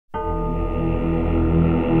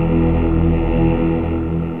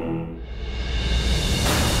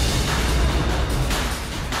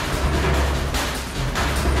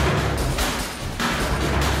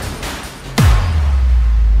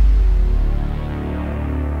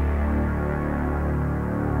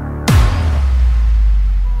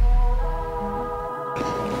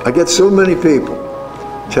I get so many people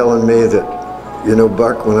telling me that, you know,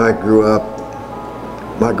 Buck, when I grew up,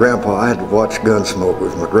 my grandpa, I had to watch Gunsmoke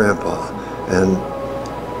with my grandpa. And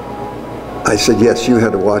I said, yes, you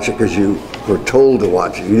had to watch it because you were told to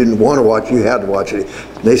watch it. You didn't want to watch it, you had to watch it.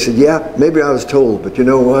 And they said, yeah, maybe I was told, but you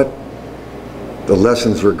know what? The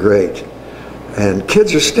lessons were great. And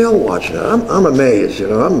kids are still watching it. I'm amazed, you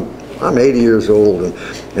know. I'm 80 years old,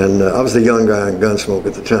 and I was the young guy in Gunsmoke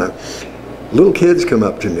at the time. Little kids come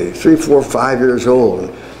up to me, 3, 4, 5 years old,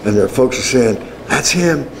 and their folks are saying, that's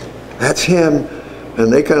him, that's him.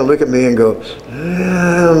 And they kind of look at me and go,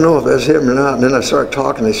 I don't know if that's him or not. And then I start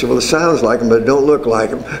talking. They say, well, it sounds like him, but it don't look like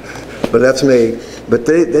him. But that's me. But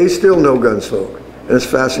they still know Gunsmoke. And it's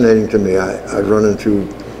fascinating to me. I run into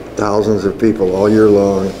thousands of people all year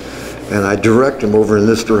long, and I direct them over in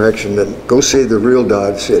this direction, then go see the real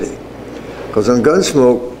Dodge City. Because on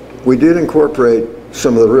Gunsmoke, we did incorporate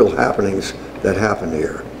some of the real happenings that happened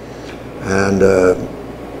here. And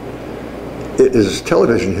it is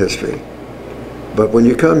television history. But when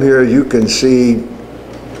you come here, you can see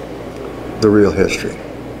the real history.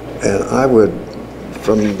 And I would,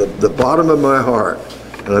 from the bottom of my heart,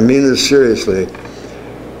 and I mean this seriously,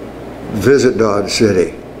 visit Dodge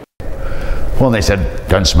City. Well, they said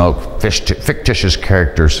Gunsmoke, fictitious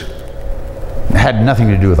characters. It had nothing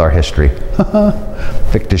to do with our history.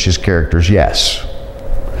 Fictitious characters, yes.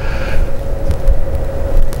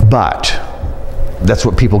 But that's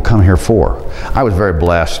what people come here for. I was very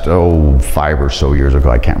blessed, 5 or so years ago,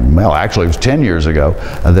 I can't remember, well, actually it was 10 years ago,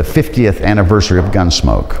 the 50th anniversary of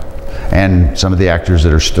Gunsmoke. And some of the actors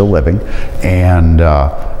that are still living. And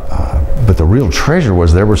but the real treasure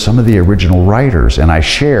was there were some of the original writers, and I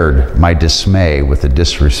shared my dismay with the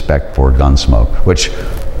disrespect for Gunsmoke, which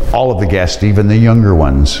all of the guests, even the younger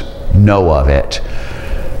ones, know of it.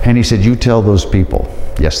 And he said, you tell those people,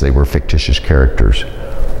 yes, they were fictitious characters,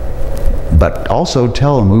 but also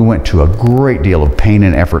tell them we went to a great deal of pain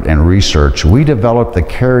and effort and research. We developed the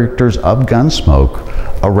characters of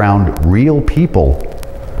Gunsmoke around real people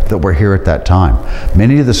that were here at that time.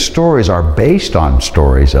 Many of the stories are based on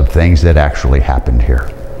stories of things that actually happened here.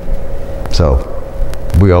 So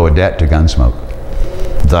we owe a debt to Gunsmoke.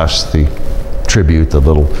 Thus the tribute, the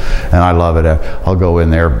little, and I love it. I'll go in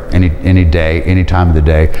there any day, any time of the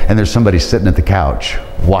day, and there's somebody sitting at the couch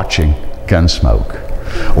watching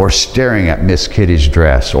Gunsmoke, or staring at Miss Kitty's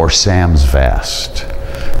dress, or Sam's vest.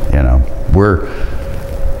 You know,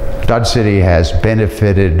 Dodge City has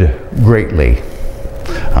benefited greatly.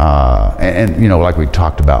 And you know, like we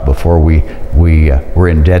talked about before, we're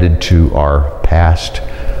indebted to our past.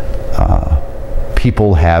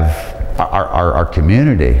 People have, our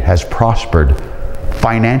community has prospered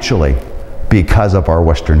financially because of our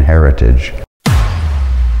Western heritage.